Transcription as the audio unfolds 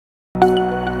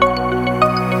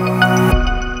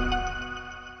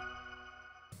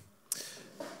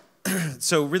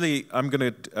So really, I'm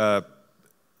going to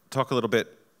talk a little bit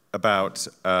about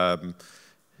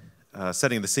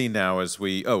setting the scene now as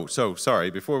we, so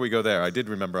sorry, before we go there, I did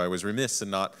remember I was remiss in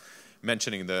not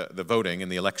mentioning the voting in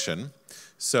the election.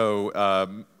 So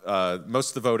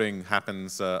most of the voting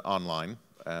happens online,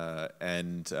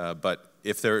 but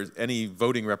if there are any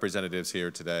voting representatives here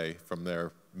today from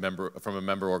a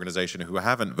member organization who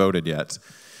haven't voted yet,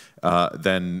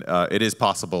 then it is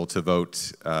possible to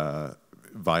vote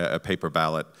via a paper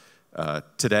ballot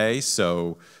today.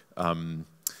 So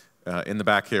in the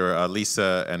back here,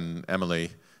 Lisa and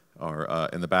Emily are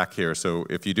in the back here. So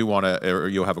if you do want to, or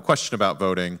you'll have a question about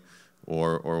voting,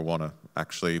 or want to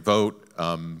actually vote,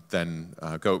 then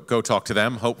go talk to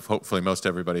them. Hopefully most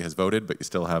everybody has voted, but you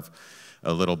still have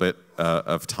a little bit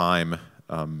of time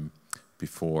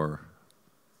before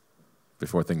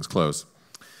things close.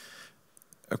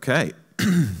 Okay.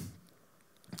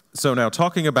 So now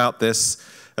talking about this,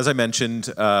 as I mentioned,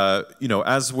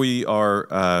 as we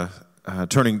are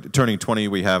turning 20,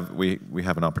 we have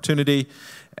an opportunity,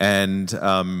 and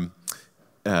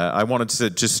I wanted to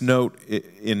just note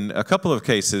in a couple of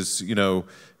cases,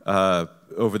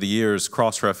 over the years,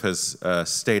 Crossref has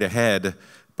stayed ahead,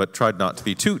 but tried not to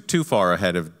be too far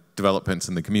ahead of developments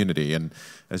in the community. And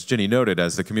as Ginny noted,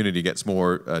 as the community gets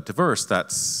more diverse,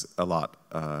 that's a lot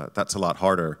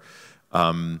harder.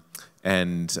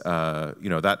 That's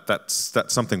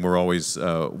something we're always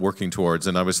working towards.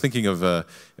 And I was thinking of a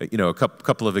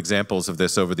couple of examples of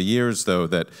this over the years, though,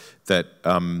 that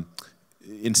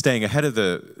in staying ahead of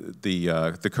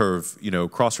the curve,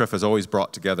 Crossref has always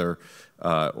brought together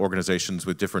organizations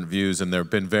with different views, and there have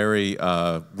been very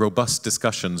robust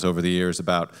discussions over the years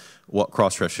about what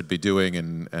Crossref should be doing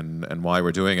and why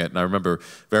we're doing it. And I remember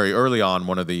very early on,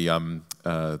 one of the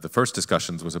first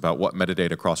discussions was about what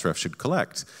metadata Crossref should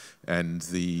collect. And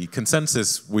the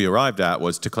consensus we arrived at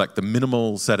was to collect the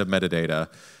minimal set of metadata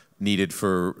needed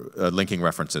for linking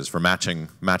references, for matching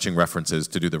references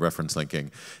to do the reference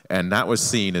linking. And that was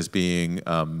seen as being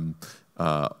first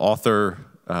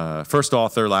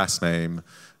author, last name,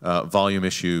 volume,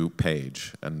 issue,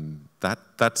 page. And that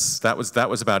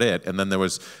was about it. And then there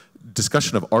was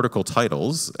discussion of article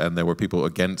titles, and there were people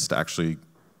against actually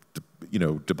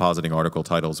depositing article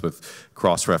titles with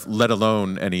Crossref, let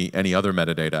alone any other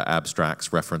metadata,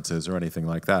 abstracts, references, or anything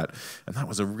like that. And that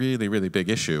was a really, really big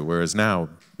issue. Whereas now,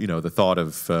 the thought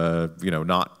of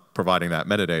not providing that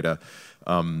metadata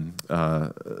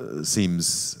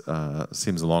seems a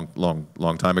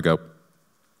long time ago.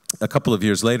 A couple of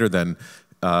years later, then,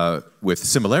 with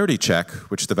similarity check,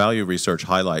 which the value research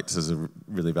highlights as a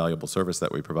really valuable service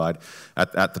that we provide.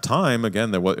 At the time,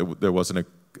 again, there wasn't a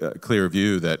clear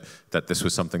view that this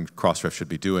was something Crossref should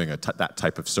be doing, that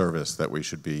type of service that we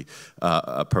should be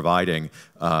providing.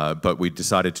 But we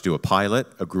decided to do a pilot.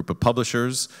 A group of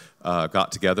publishers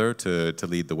got together to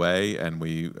lead the way, and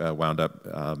we wound up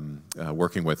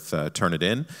working with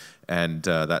Turnitin. And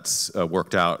that's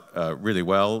worked out really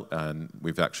well, and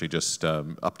we've actually just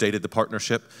updated the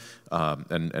partnership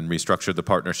and restructured the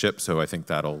partnership. So I think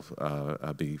that'll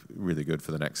be really good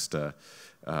for the next,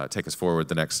 take us forward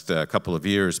the next couple of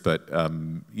years. But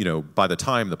by the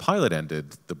time the pilot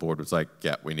ended, the board was like,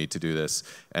 yeah, we need to do this.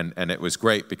 And it was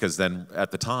great because then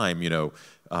at the time,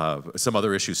 some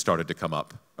other issues started to come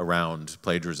up around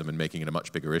plagiarism and making it a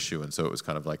much bigger issue. And so it was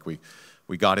kind of like we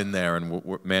got in there and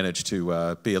managed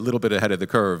to be a little bit ahead of the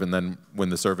curve. And then when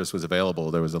the service was available,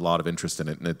 there was a lot of interest in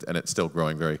it, and it's still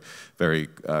growing very, very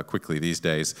quickly these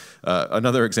days.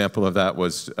 Another example of that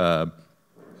was,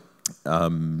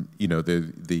 adding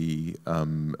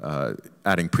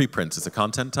preprints as a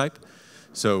content type.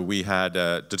 So we had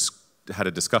a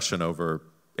discussion over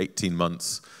 18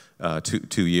 months,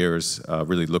 2 years,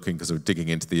 really looking, because we're digging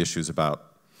into the issues about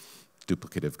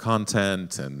duplicative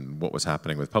content and what was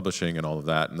happening with publishing and all of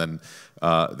that. And then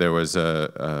there was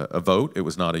a vote. It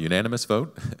was not a unanimous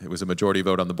vote. It was a majority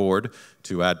vote on the board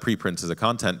to add preprints as a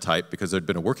content type, because there'd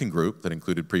been a working group that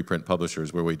included preprint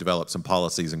publishers where we developed some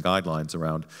policies and guidelines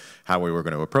around how we were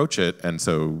going to approach it. And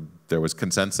so there was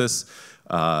consensus,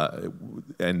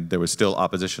 and there was still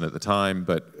opposition at the time,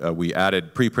 but we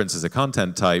added preprints as a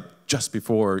content type just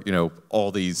before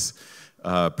all these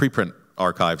preprint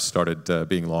archives started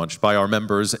being launched by our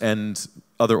members and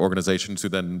other organizations who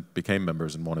then became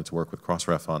members and wanted to work with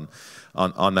Crossref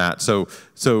on that. So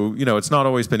it's not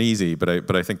always been easy,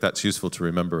 but I think that's useful to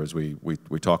remember as we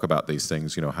talk about these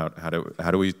things. How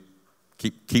do we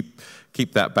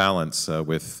keep that balance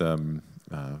with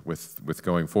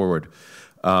going forward?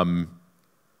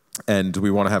 And we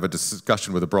want to have a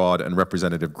discussion with a broad and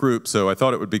representative group. So I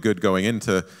thought it would be good going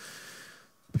into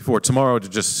before tomorrow to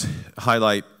just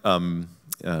highlight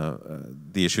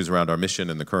the issues around our mission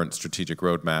and the current strategic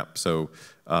roadmap. So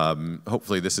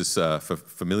hopefully this is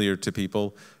familiar to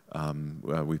people.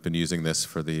 We've been using this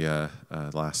for the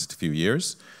last few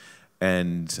years.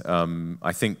 And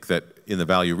I think that in the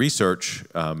value research,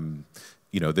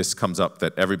 this comes up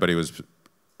that everybody was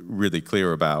really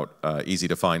clear about easy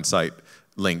to find site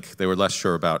link. They were less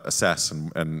sure about assess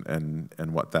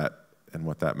and what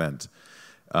that meant.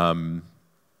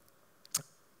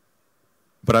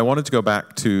 But I wanted to go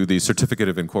back to the certificate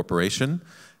of incorporation,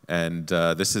 and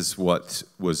this is what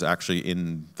was actually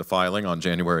in the filing on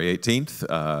January 18th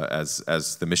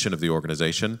as the mission of the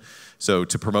organization. So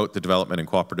to promote the development and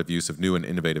cooperative use of new and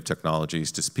innovative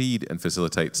technologies to speed and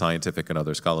facilitate scientific and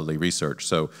other scholarly research.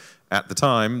 So at the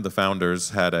time, the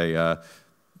founders had a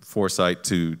foresight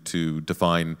to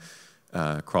define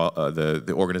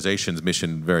the organization's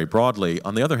mission very broadly.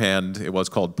 On the other hand, it was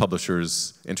called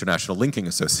Publishers International Linking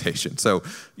Association. So,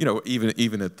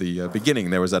 even at the beginning,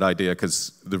 there was that idea,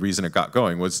 because the reason it got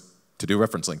going was to do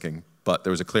reference linking. But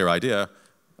there was a clear idea,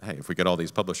 hey, if we get all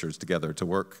these publishers together to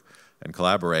work and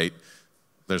collaborate,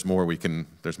 there's more we can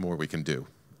do.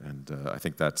 And I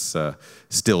think that's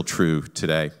still true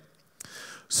today.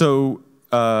 So,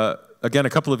 again, a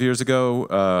couple of years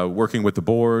ago, working with the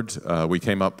board, we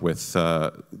came up with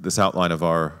this outline of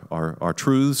our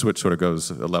truths, which sort of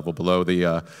goes a level below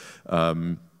the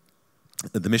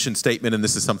mission statement, and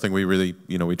this is something we really,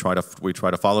 we try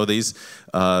to follow these,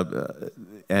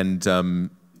 and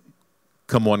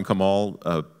come one, come all,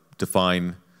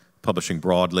 define publishing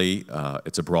broadly.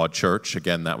 It's a broad church.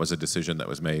 Again, that was a decision that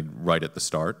was made right at the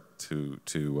start to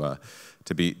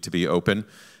be open,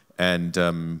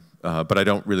 and. But I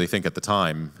don't really think at the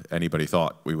time anybody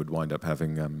thought we would wind up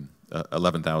having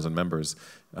 11,000 members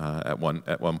at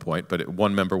one point. But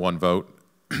one member, one vote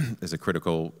is a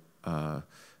critical thing,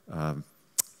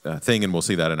 and we'll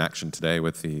see that in action today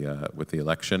with the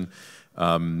election.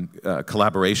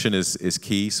 Collaboration is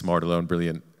key. Smart alone,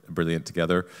 brilliant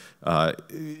together.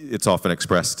 It's often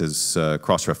expressed as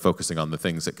Crossref focusing on the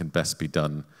things that can best be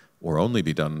done or only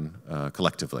be done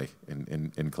collectively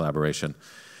in collaboration.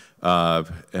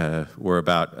 We're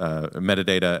about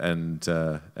metadata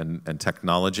and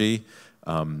technology.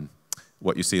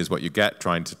 What you see is what you get.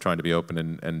 Trying to be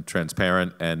open and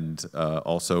transparent, and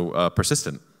also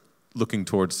persistent, looking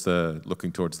towards the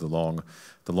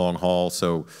long haul.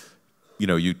 So,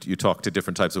 you talk to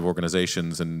different types of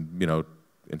organizations, and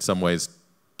in some ways,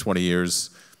 20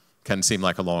 years can seem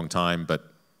like a long time,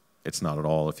 but it's not at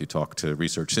all. If you talk to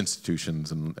research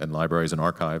institutions and libraries and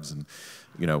archives, and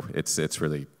it's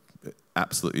really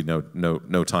absolutely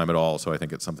no time at all. So I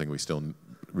think it's something we still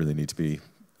really need to be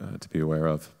aware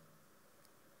of.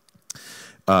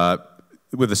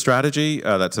 With a strategy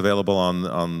that's available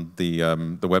on the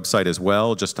website as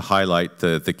well, just to highlight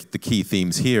the key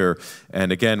themes here.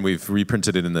 And again, we've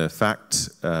reprinted it in the fact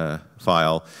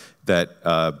file,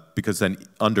 that because then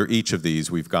under each of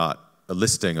these we've got a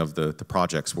listing of the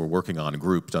projects we're working on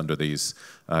grouped under these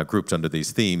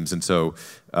themes. And so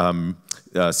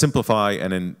simplify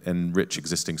and enrich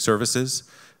existing services.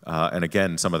 And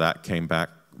again, some of that came back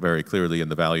very clearly in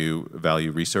the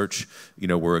value research.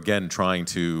 We're again trying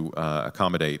to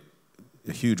accommodate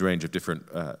a huge range of different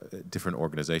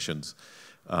organizations.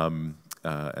 And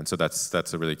so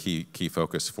that's a really key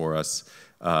focus for us.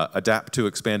 Adapt to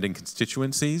expanding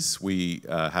constituencies. We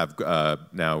have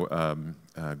now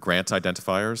grant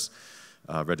identifiers,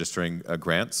 registering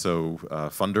grants. So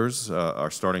funders are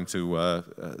starting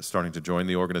to join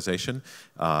the organization,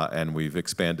 and we've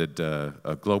expanded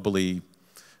globally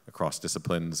across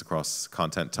disciplines, across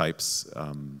content types.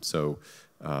 So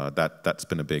that's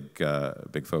been a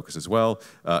big focus as well.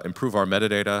 Improve our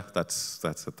metadata. That's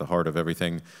at the heart of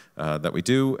everything that we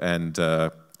do, and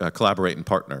collaborate and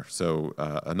partner. So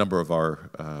a number of our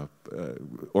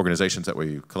organizations that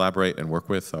we collaborate and work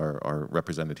with are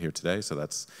represented here today. So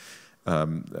that's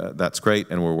great,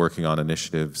 and we're working on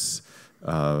initiatives,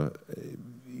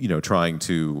 trying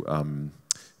to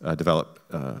develop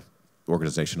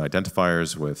organization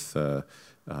identifiers with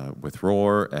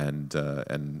ROAR and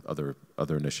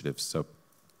other initiatives. So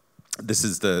this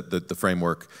is the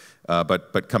framework.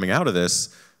 But coming out of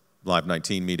this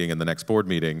LIVE19 meeting and the next board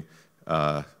meeting,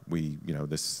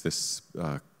 this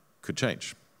could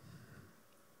change.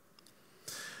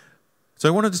 So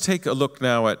I wanted to take a look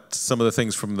now at some of the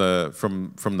things from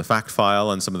the fact file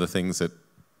and some of the things that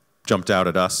jumped out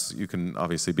at us. You can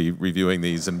obviously be reviewing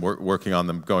these and working on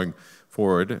them going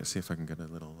forward. Let's see if I can get a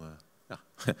little.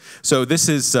 So this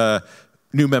is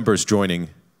new members joining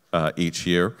each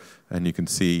year, and you can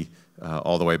see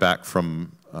all the way back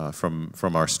from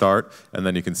our start, and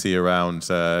then you can see around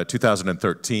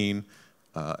 2013.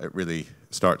 it really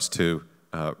starts to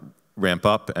ramp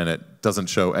up, and it doesn't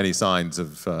show any signs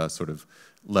of sort of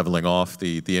leveling off.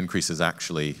 The increase is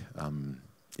actually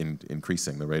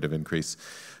increasing, the rate of increase.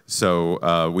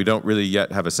 So we don't really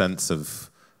yet have a sense of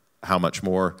how much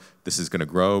more this is going to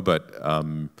grow, but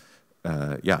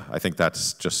yeah, I think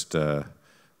that's just a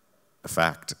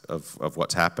fact of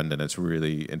what's happened, and it's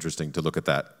really interesting to look at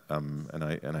that. And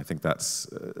I think that's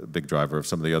a big driver of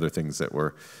some of the other things that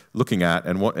we're looking at.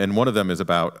 And one of them is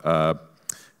about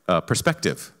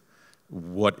perspective.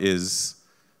 What is,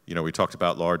 you know, we talked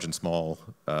about large and small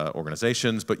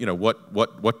organizations, but you know,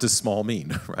 what does small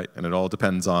mean, right? And it all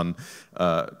depends on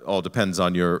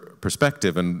your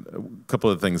perspective. And a couple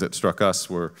of things that struck us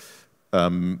were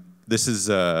this is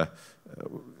a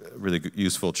really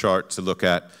useful chart to look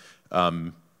at.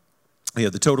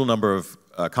 The total number of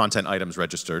content items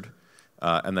registered,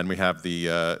 and then we have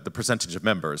the percentage of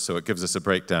members. So it gives us a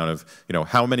breakdown of, you know,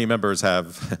 how many members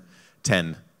have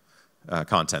 10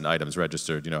 content items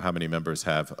registered. You know, how many members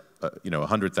have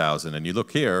 100,000. And you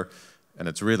look here, and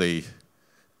it's really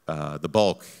the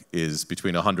bulk is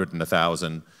between 100 and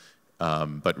 1,000.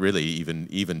 But really,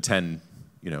 even 10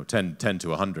 to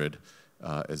 100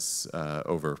 is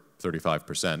over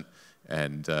 35%,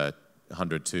 and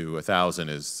 100 to 1,000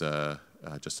 is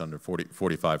just under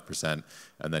 45%.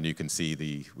 And then you can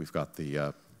see we've got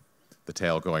the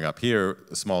tail going up here,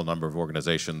 a small number of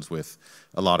organizations with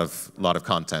a lot of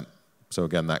content. So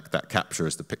again, that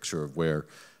captures the picture of where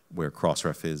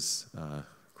Crossref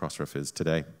is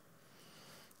today.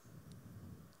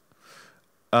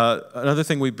 Another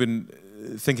thing we've been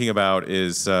thinking about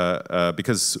is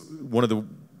because one of the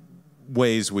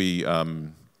ways we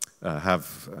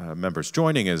have members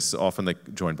joining is often they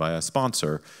join by a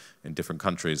sponsor in different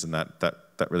countries, and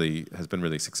that really has been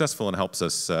really successful and helps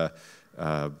us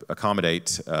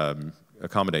accommodate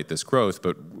this growth.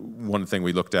 But one thing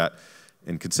we looked at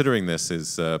in considering this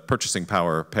is purchasing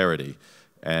power parity,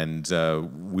 and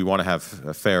we want to have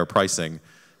a fair pricing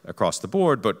across the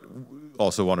board, but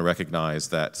also want to recognize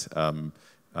that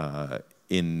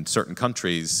in certain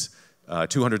countries,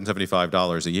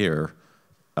 $275 a year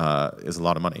is a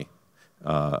lot of money.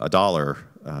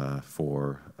 $1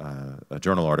 for a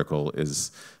journal article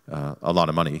is a lot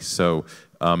of money. So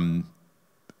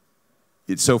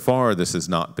so far, this has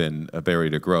not been a barrier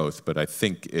to growth, but I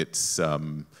think it's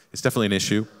definitely an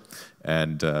issue,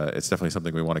 and it's definitely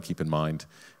something we want to keep in mind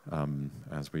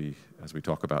as we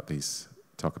talk about these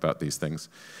things.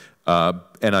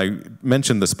 And I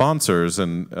mentioned the sponsors,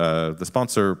 and the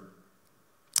sponsor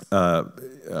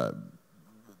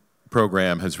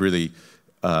program has really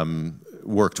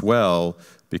worked well,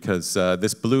 because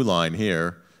this blue line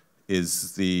here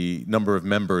is the number of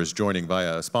members joining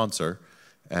via a sponsor,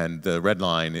 and the red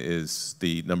line is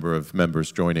the number of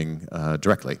members joining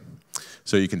directly.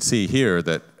 So you can see here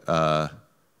that,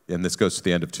 and this goes to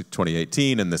the end of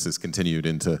 2018, and this has continued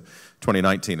into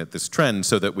 2019 at this trend,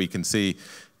 so that we can see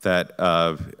that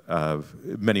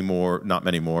many more, not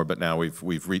many more, but now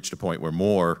we've reached a point where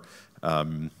more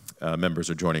members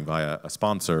are joining via a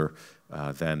sponsor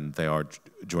than they are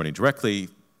joining directly.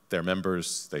 They're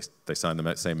members, they sign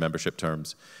the same membership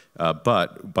terms,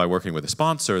 but by working with a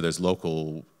sponsor, there's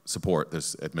local support,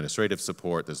 there's administrative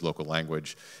support, there's local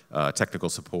language, technical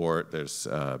support, there's,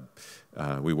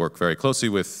 we work very closely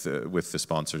with the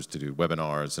sponsors to do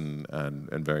webinars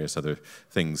and various other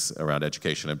things around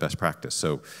education and best practice.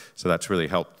 So that's really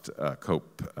helped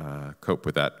cope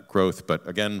with that growth. But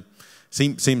again,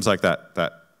 seems like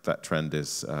that trend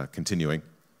is continuing.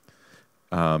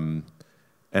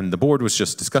 And the board was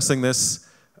just discussing this.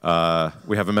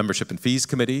 We have a membership and fees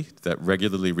committee that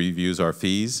regularly reviews our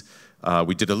fees.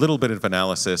 We did a little bit of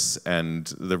analysis, and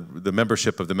the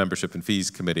membership of the membership and fees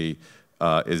committee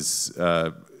is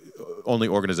only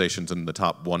organizations in the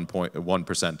top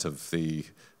 1%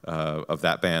 of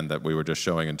that band that we were just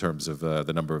showing in terms of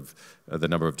the number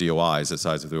of DOIs, the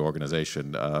size of the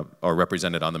organization, are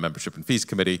represented on the membership and fees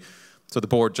committee. So the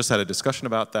board just had a discussion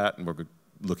about that, and we're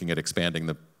looking at expanding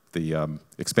the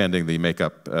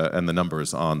makeup and the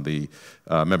numbers on the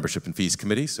membership and fees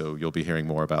committee. So you'll be hearing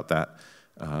more about that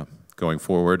going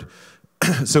forward.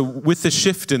 So with the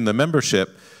shift in the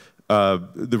membership,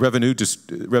 the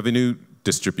revenue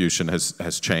distribution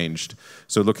has changed.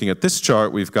 So looking at this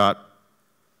chart, we've got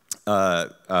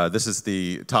this is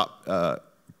the top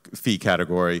fee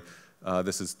category.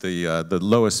 This is the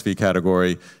lowest fee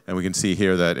category, and we can see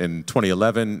here that in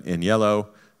 2011 in yellow,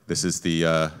 this is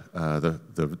the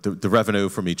revenue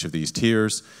from each of these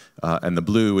tiers, and the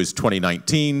blue is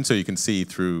 2019. So you can see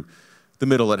through the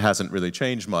middle it hasn't really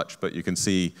changed much, but you can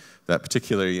see that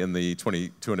particularly in the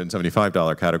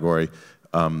 $275 category,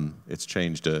 it's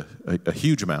changed a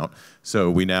huge amount. So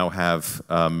we now have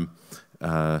a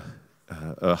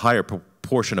higher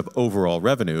proportion of overall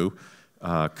revenue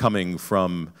coming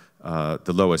from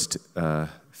the lowest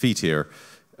fee tier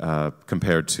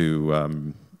compared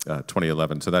to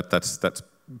 2011. So that's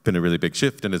been a really big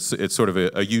shift, and it's sort of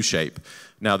a U-shape.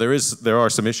 Now there are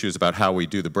some issues about how we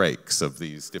do the breaks of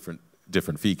these different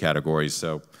fee categories.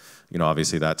 So,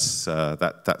 obviously that's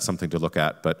something to look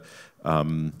at. But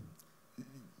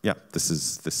yeah, this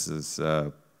is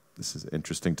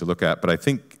interesting to look at. But I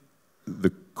think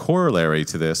the corollary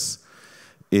to this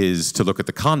is to look at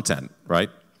the content, right?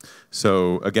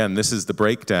 So again, this is the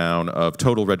breakdown of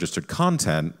total registered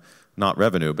content, not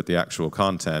revenue, but the actual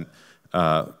content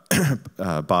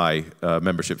by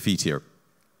membership fee tier.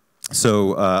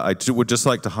 So I would just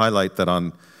like to highlight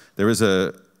that there is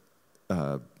a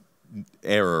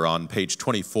error on page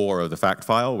 24 of the fact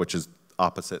file, which is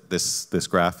opposite this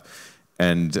graph,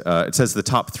 and it says the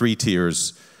top 3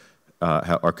 tiers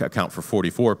account for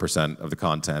 44% of the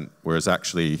content, whereas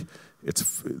actually it's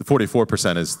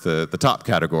 44% is the top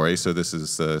category. So this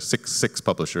is six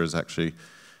publishers actually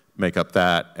make up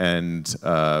that, and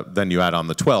then you add on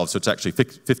the 12, so it's actually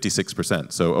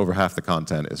 56%. So over half the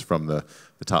content is from the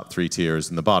top 3 tiers,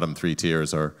 and the bottom 3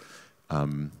 tiers are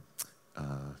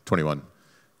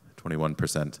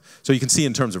 21%. So you can see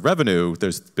in terms of revenue,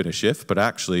 there's been a shift, but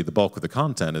actually the bulk of the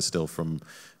content is still from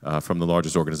the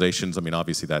largest organizations. I mean,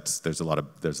 obviously there's a lot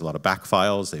of back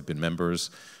files. They've been members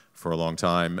for a long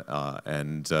time,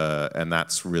 and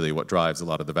that's really what drives a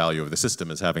lot of the value of the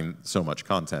system, is having so much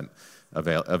content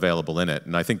available in it.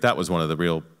 And I think that was one of the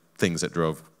real things that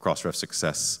drove Crossref's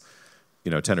success,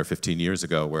 10 or 15 years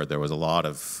ago, where there was a lot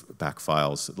of back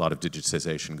files, a lot of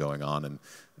digitization going on,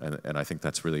 and I think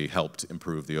that's really helped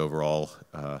improve the overall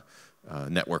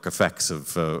network effects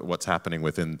of what's happening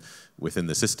within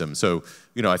the system. So,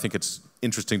 I think it's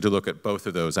interesting to look at both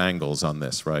of those angles on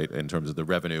this, right, in terms of the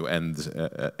revenue and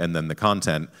then the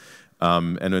content.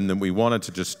 And then we wanted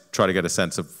to just try to get a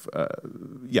sense of,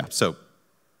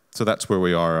 so that's where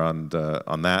we are on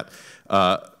that.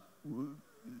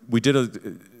 We did a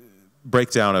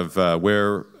breakdown of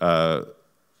where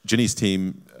Ginny's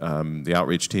team, the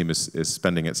outreach team, is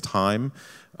spending its time.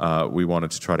 We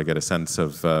wanted to try to get a sense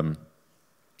of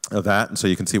that, and so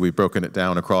you can see we've broken it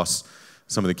down across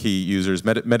some of the key users,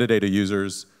 metadata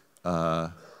users,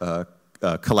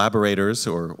 collaborators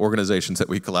or organizations that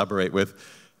we collaborate with,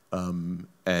 and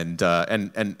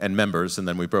members, and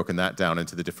then we've broken that down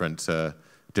into the different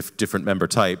member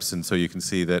types, and so you can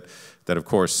see that of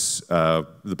course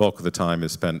the bulk of the time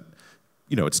is spent.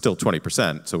 It's still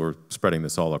 20%, so we're spreading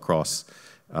this all across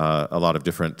a lot of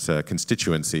different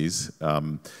constituencies.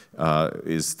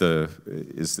 Is the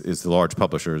large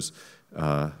publishers,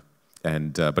 but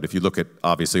if you look at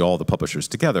obviously all the publishers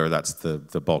together, that's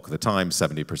the bulk of the time,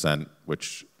 70%,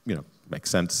 which makes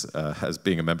sense as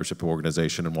being a membership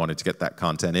organization and wanting to get that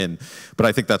content in. But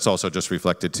I think that's also just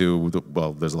reflected to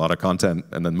there's a lot of content,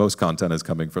 and then most content is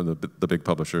coming from the big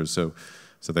publishers, so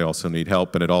they also need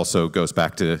help, and it also goes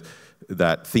back to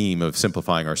that theme of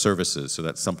simplifying our services. So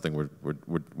that's something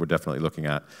we're definitely looking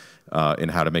at in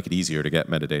how to make it easier to get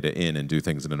metadata in and do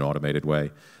things in an automated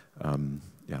way.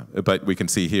 But we can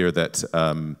see here that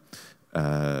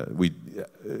we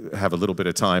have a little bit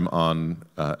of time on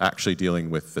actually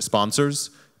dealing with the sponsors,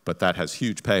 but that has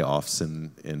huge payoffs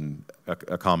in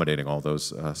accommodating all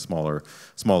those smaller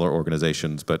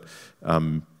organizations. But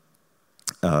and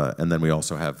then we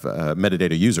also have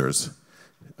metadata users,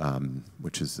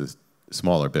 which is the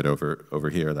smaller bit over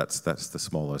here. That's the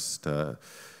smallest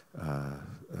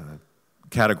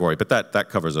category, but that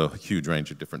covers a huge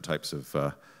range of different types of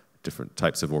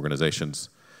organizations.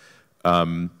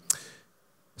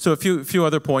 So a few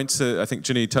other points. I think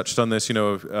Ginny touched on this.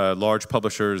 Large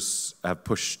publishers have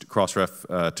pushed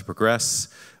Crossref to progress.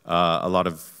 A lot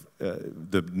of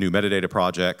the new metadata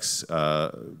projects,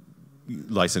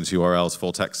 license URLs,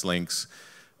 full text links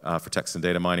for text and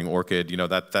data mining, ORCID.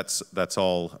 That's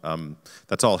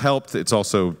all helped. It's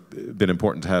also been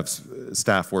important to have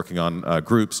staff working on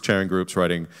groups, chairing groups,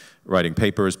 writing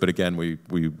papers. But again, we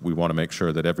want to make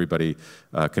sure that everybody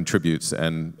contributes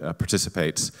and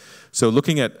participates. So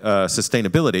looking at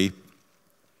sustainability,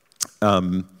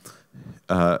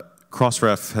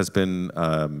 Crossref has been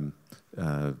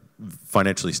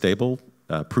financially stable.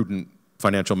 Prudent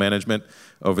financial management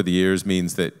over the years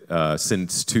means that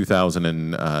since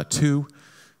 2002,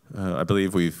 I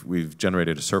believe we've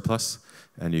generated a surplus,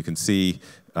 and you can see,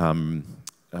 that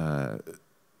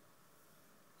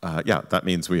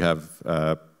means we have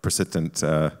persistent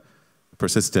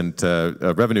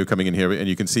revenue coming in here, and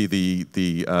you can see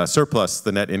the surplus,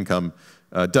 the net income,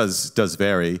 does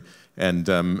vary. And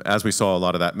as we saw a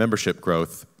lot of that membership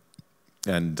growth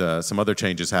and some other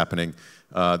changes happening,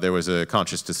 there was a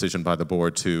conscious decision by the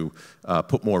board to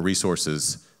put more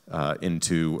resources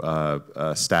into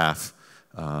staff,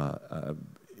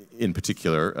 in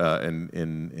particular,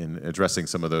 in addressing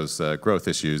some of those growth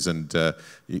issues. And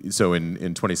so in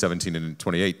 2017 and in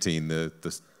 2018,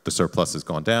 the surplus has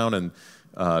gone down, and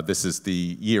this is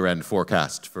the year-end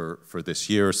forecast for this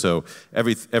year. So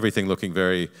everything looking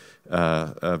very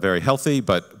very healthy,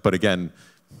 but again,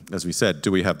 as we said,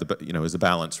 do we have is the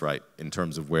balance right in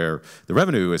terms of where the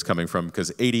revenue is coming from?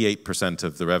 Because 88%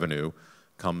 of the revenue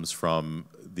comes from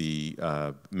the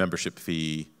membership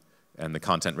fee and the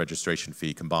content registration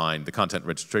fee combined. The content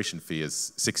registration fee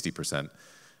is 60%,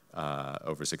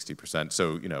 over 60%.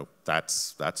 So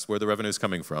that's where the revenue is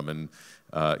coming from, and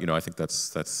I think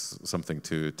that's something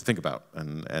to think about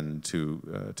and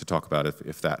to talk about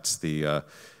if that's the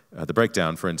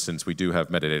breakdown. For instance, we do have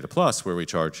Metadata Plus, where we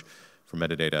charge for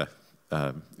metadata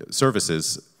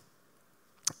services,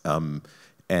 and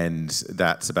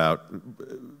that's about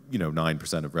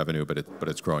 9% of revenue, but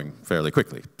it's growing fairly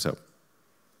quickly.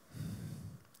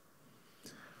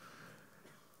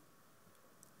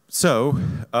 So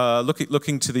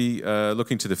looking to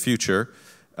the future,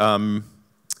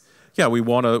 we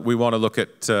want to look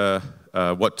at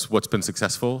what's been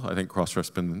successful. I think Crossref's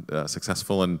been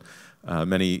successful in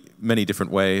many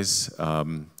different ways.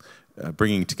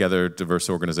 Bringing together diverse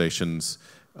organizations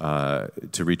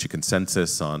to reach a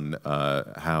consensus on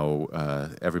how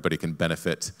everybody can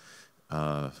benefit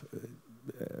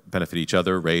each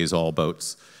other, raise all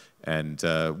boats. And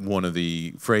one of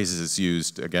the phrases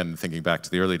used, again, thinking back to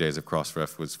the early days of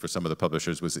Crossref, was for some of the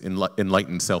publishers was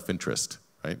enlightened self-interest.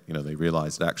 Right? They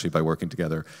realized that actually by working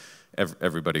together,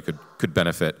 everybody could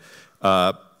benefit.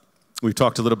 We've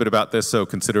talked a little bit about this, so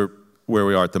consider where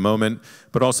we are at the moment,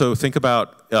 but also think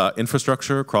about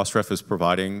infrastructure. Crossref is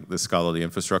providing the scholarly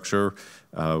infrastructure.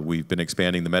 We've been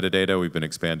expanding the metadata. We've been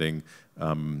expanding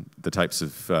the types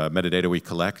of metadata we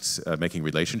collect, making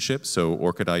relationships, so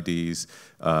ORCID IDs,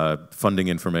 funding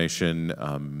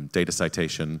information, data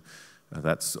citation.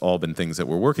 That's all been things that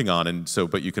we're working on, and so.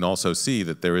 But you can also see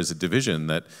that there is a division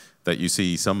that you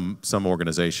see some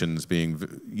organizations being,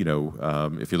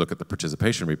 if you look at the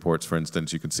participation reports, for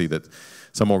instance, you can see that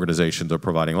some organizations are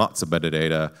providing lots of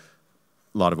metadata.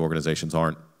 A lot of organizations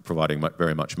aren't providing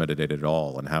very much metadata at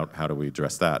all, and how do we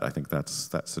address that? I think that's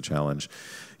the challenge.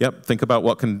 Yep, think about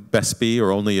what can best be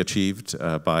or only achieved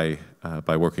by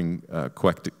working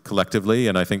collectively,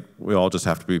 and I think we all just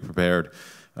have to be prepared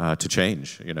to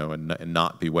change, and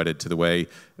not be wedded to the way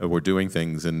we're doing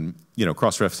things. And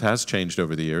Crossref has changed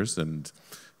over the years, and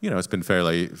it's been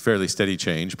fairly steady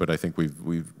change. But I think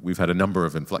we've had a number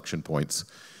of inflection points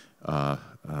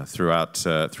throughout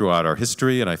our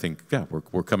history, and I think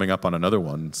we're coming up on another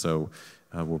one. So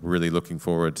we're really looking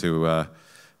forward to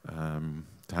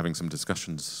having some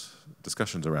discussions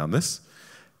around this.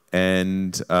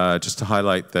 And just to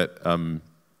highlight that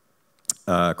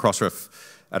Crossref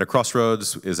at a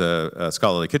Crossroads is a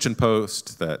scholarly kitchen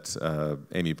post that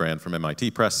Amy Brand from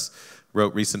MIT Press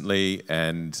wrote recently,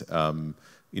 and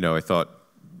I thought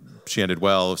she ended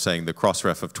well, saying the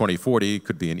Crossref of 2040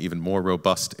 could be an even more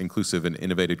robust, inclusive, and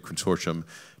innovative consortium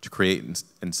to create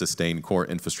and sustain core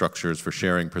infrastructures for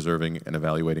sharing, preserving, and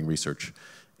evaluating research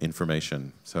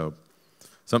information. So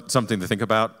something to think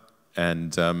about,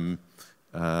 and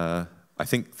I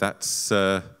think that's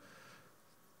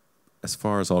as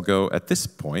far as I'll go at this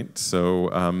point. So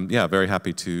very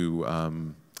happy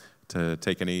to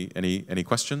take any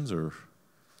questions or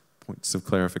points of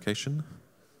clarification.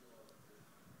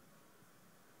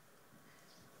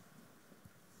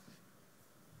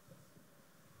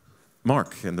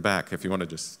 Mark in the back, if you want to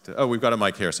just. Oh, we've got a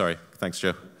mic here. Sorry. Thanks,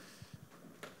 Joe.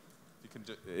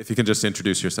 If you can just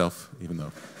introduce yourself, even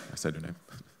though I said your name.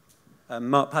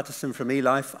 Mark Patterson from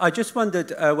eLife. I just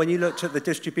wondered, when you looked at the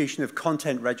distribution of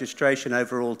content registration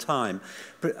over all time,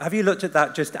 have you looked at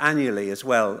that just annually as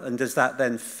well? And does that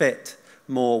then fit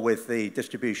more with the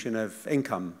distribution of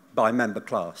income by member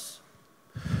class?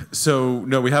 So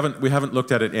no, we haven't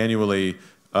looked at it annually.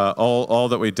 All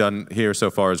that we've done here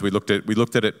so far is we looked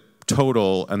at it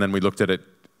total, and then we looked at it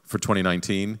for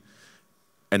 2019,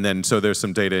 and then so there's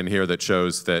some data in here that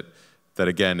shows that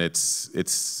again it's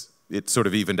sort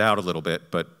of evened out a little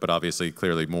bit, but obviously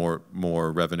clearly more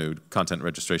revenue, content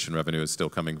registration revenue is still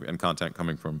coming, and content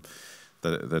coming from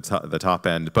the top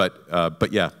end.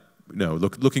 But yeah, no,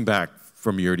 looking back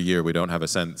from year to year, we don't have a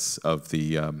sense of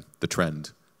the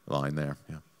trend line there.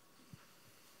 Yeah.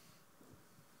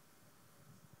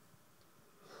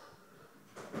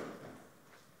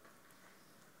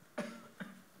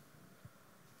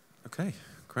 Okay,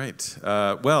 great.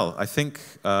 Well, I think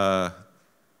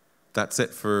that's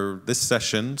it for this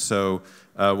session. So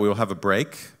we'll have a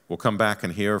break. We'll come back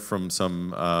and hear from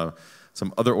some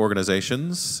other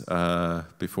organizations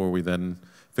before we then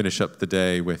finish up the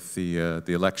day with the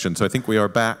election. So I think we are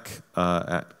back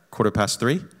at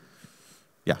 3:15.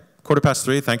 Yeah,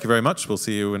 3:15. Thank you very much. We'll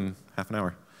see you in half an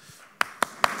hour.